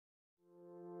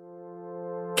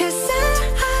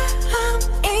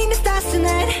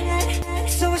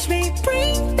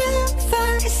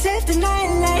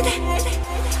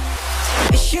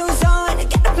Shoes on,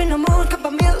 get up in the mood, cup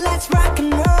of milk, let's rock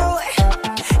and roll.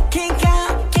 Kink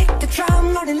out, kick the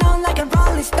drum, rolling on like a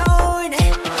rolling stone.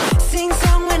 Sing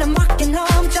song when I'm walking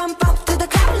home, jump up to the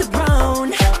top of the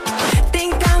brown.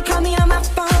 Ding dong, call me on my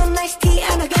phone, nice tea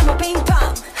and I'll get my ping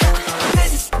pong.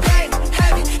 This is game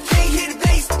heavy, can't hear the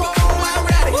bass, boom, I'm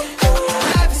ready.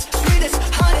 Life is sweet as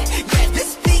honey, yeah,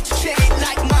 this beat shade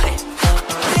like money.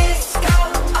 This go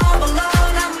all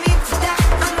alone, I'm into that,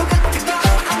 I'm good to go,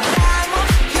 I'm down,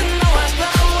 you know I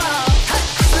blow up.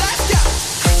 Let's go!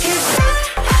 'Cause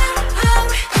I'm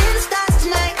in the stars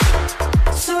tonight,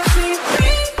 so if we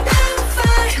bring down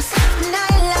fire, set the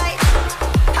night light.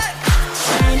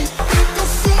 Shining through the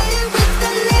city with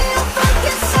a little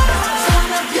funky soul. So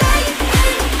I'ma light it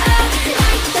up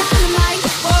like dynamite.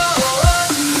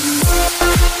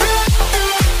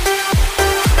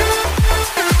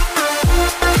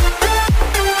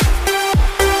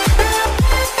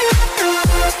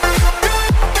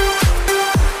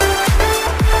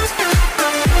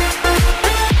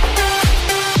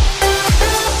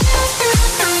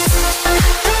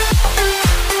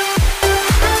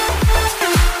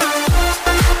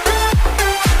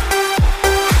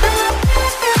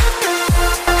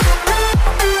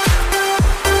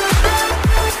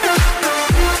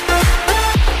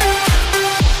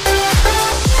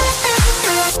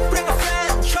 Bring a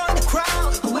friend, join the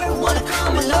crowd, whoever wanna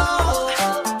come along.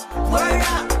 Word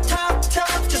up,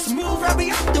 top, just move right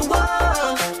beyond the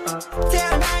wall. Day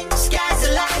or night, sky's the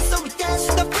line, so we dance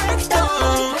to the break of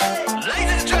dawn.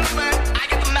 Ladies and gentlemen, I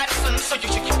get the medicine, so you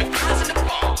should keep your eyes on the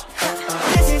ball.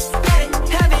 This is getting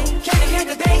heavy, can you hear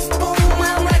the bass? Boom,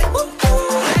 I'm ready.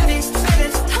 Heavy, sweet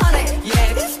as honey, yeah,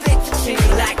 this bitch shake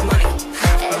like money.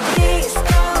 This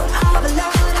go all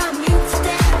alone, I'm into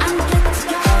that, I'm good to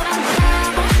go, I'm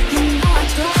down, you know I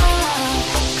glow.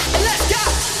 Let's go!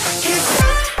 'Cause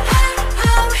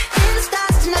I'm in the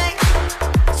stars tonight,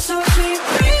 so if we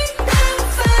bring down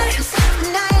fire, set the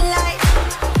night light.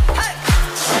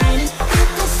 Shining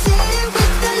through the city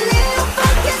with a little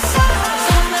funky soul.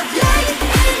 So I'ma light it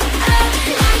up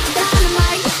like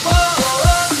dynamite.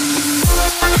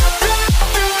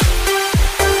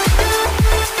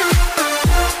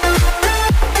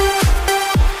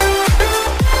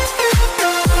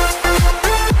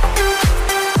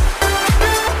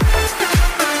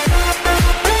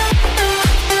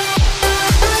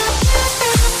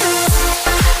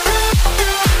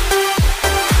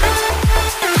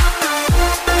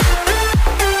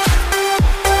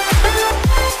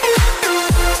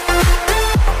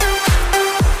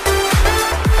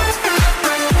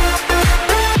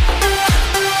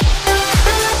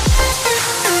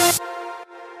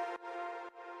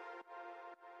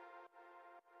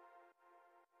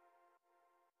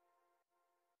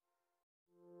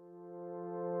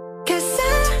 Cause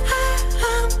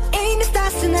I'm in the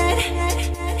stars tonight,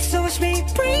 so watch me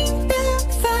bring the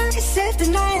fire, set the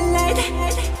night light.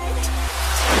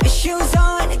 Shoes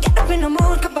on, get up in the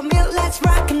mood, cup of milk, let's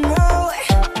rock and roll.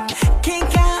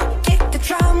 Kink out, kick the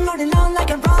drum, rolling on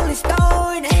like a rolling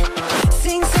stone.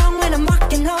 Sing song when I'm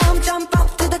walking home, jump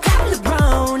up to the top of the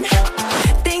brown.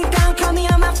 Ding dong, call me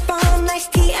on my phone, nice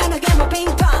tea and I'll get my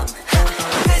ping pong.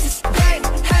 This is game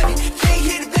heavy, can't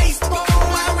hear the bass,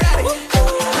 boom, I'm ready.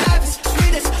 Life is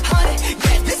sweet as honey,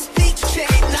 yeah, this beat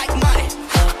shade like money.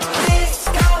 This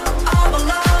go all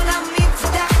alone, I'm into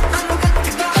that, I'm good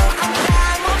to go, I'm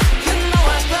down, you know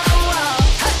I blow up.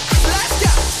 Let's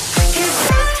go! 'Cause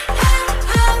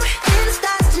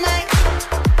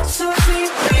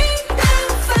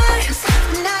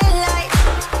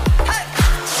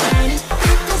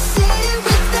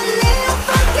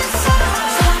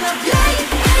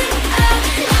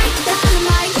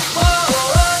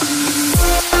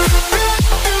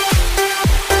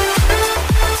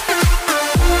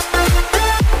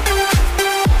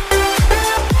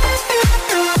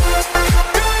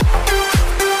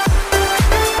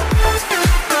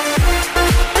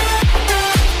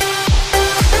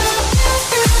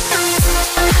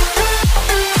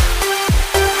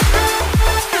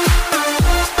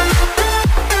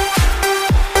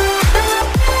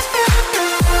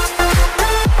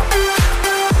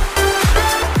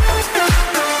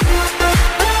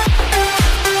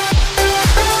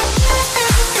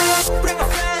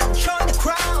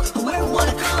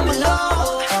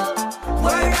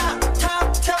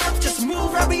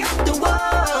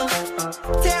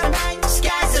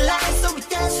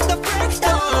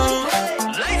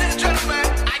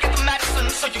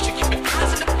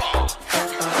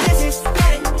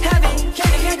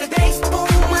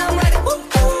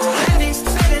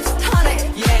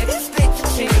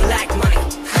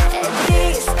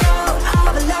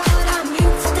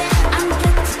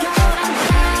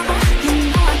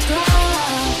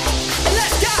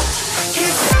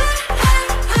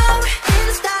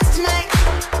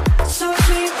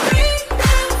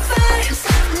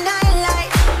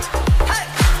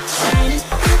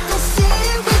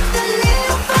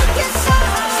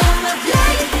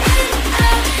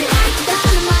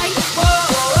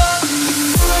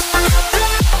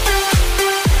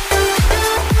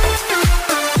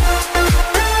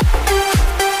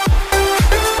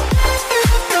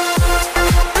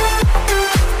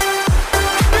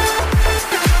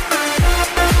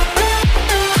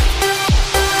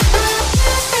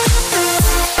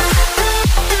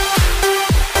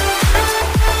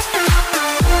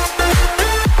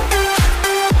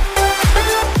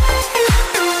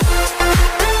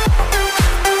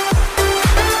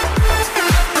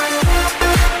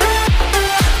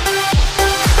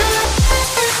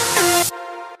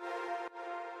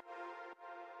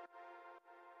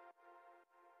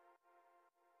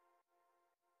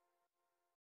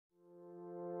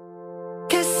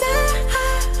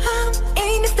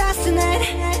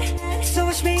So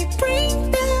watch me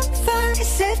bring the fire,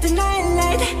 set the night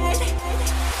light.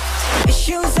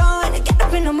 Shoes on, get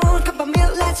up in the mood, cup of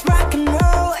milk, let's rock and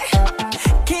roll.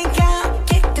 Kink out,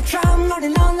 kick the drum,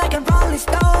 rolling on like a rolling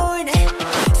stone.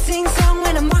 Sing song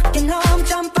when I'm walking home,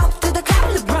 jump up to the top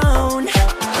of the brown.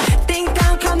 Ding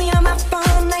dong, call me on my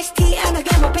phone, nice tea and I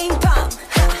get my ping pong.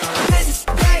 This is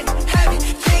getting heavy,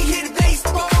 can't hear the bass,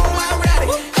 boom, I'm ready.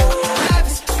 Life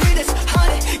is sweet as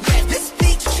honey, yeah, this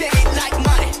beat shade like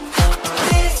money.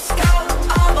 Disco,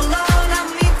 all alone,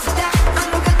 I'm into that,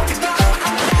 I'm good to go,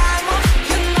 I'm diamond,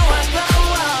 you know I glow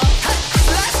up.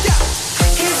 Let's go!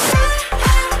 It's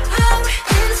I'm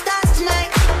in the stars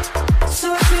tonight, so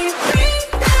if we bring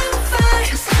the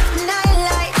fire, set the night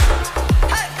light.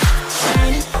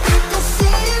 Shining through the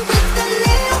city with a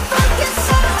little funky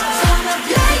soul. So I'm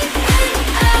light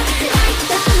up like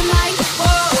dynamite.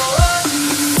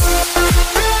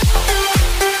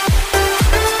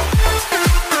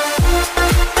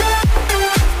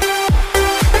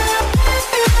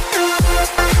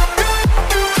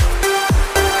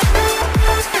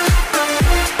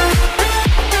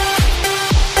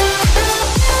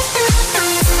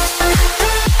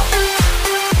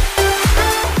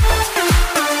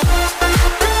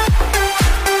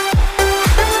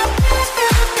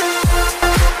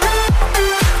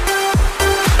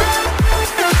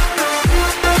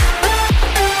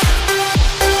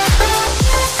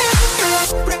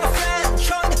 Bring a friend,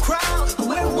 join the crowd,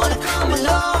 whoever wanna come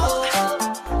along.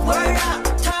 Word up,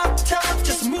 top,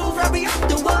 just move right beyond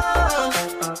the wall.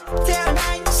 Day or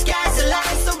night, sky's the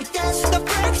line, so we dance to the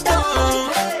break of dawn.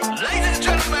 Ladies and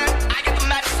gentlemen, I got the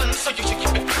medicine, so you should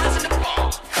keep your eyes in the ball.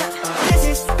 This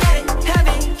is getting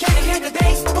heavy, can you hear the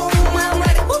bass? Boom, I'm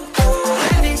ready.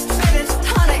 Heavy, sweet as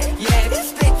honey, yeah, this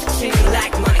bitch shit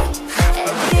like money.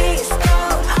 Disco,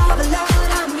 all alone,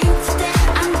 I'm into that,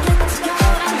 I'm good to go,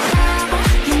 I'm down,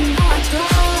 you know I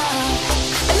glow.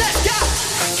 Let's go!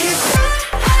 It's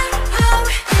I'm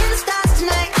in the stars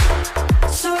tonight,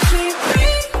 so if we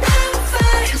bring the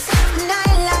fire, set the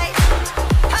night light.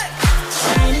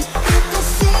 Shining through the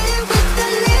city with a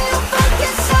little funky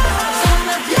soul. So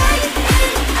I'm light up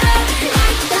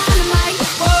like dynamite.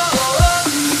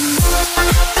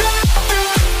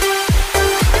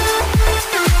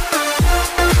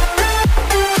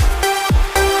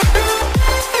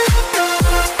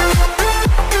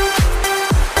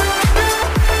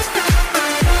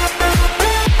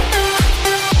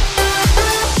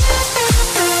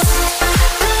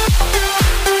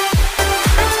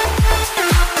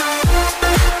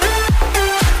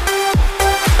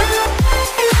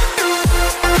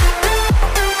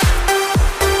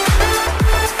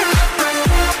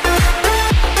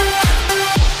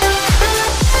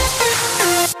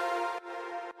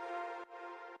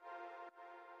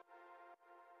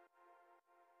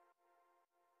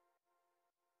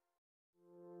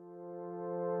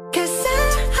 Cause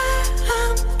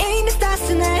I'm in the stars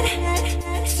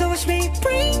tonight, so watch me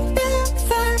bring the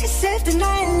fire, set the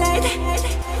night light.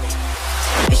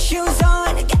 Shoes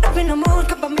on, get up in the mood,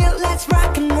 cup of milk, let's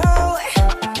rock and roll.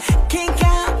 Kink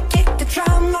out, kick the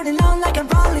drum, rolling on like a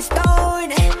rolling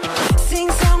stone.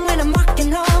 Sing song when I'm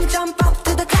walking home, jump up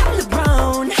to the top of the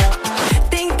brown.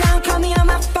 Ding dong, call me on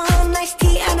my phone, nice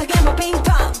tea and I get my ping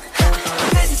pong.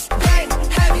 This is getting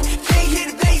heavy, can't hear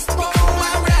the bass, boom,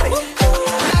 I'm ready.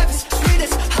 Life is sweet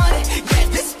as honey, yeah,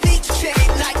 this beat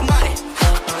shade like money.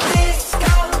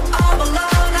 Disco, all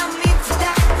alone, I'm into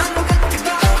that, I'm good to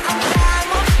go, I'm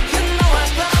diamond, you know I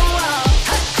glow up.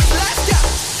 Let's go!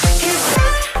 It's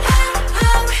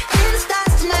I'm in the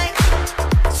stars tonight,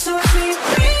 so if we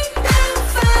bring the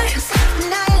fire, set the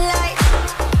night light.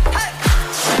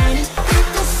 Shining through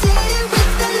the city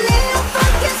with a little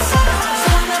funky soul.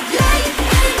 So I'm light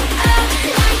up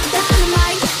like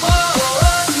dynamite.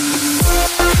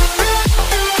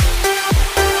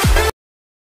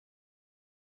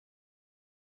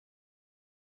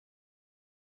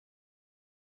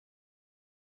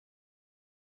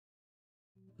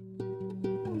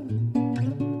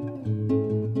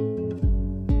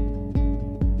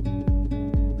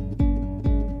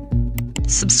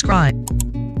 Subscribe.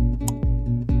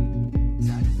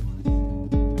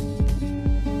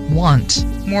 Want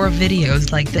more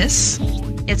videos like this?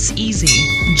 It's easy,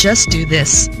 just do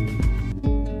this.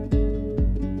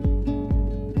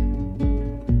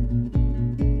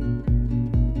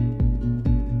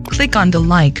 Click on the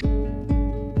like.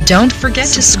 Don't forget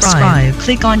to subscribe.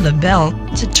 Click on the bell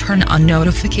to turn on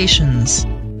notifications.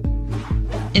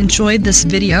 Enjoyed this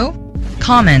video?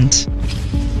 Comment.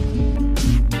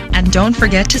 And don't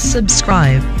forget to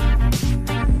subscribe.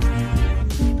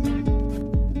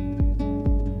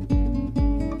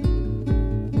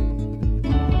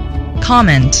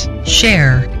 comment,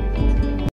 share.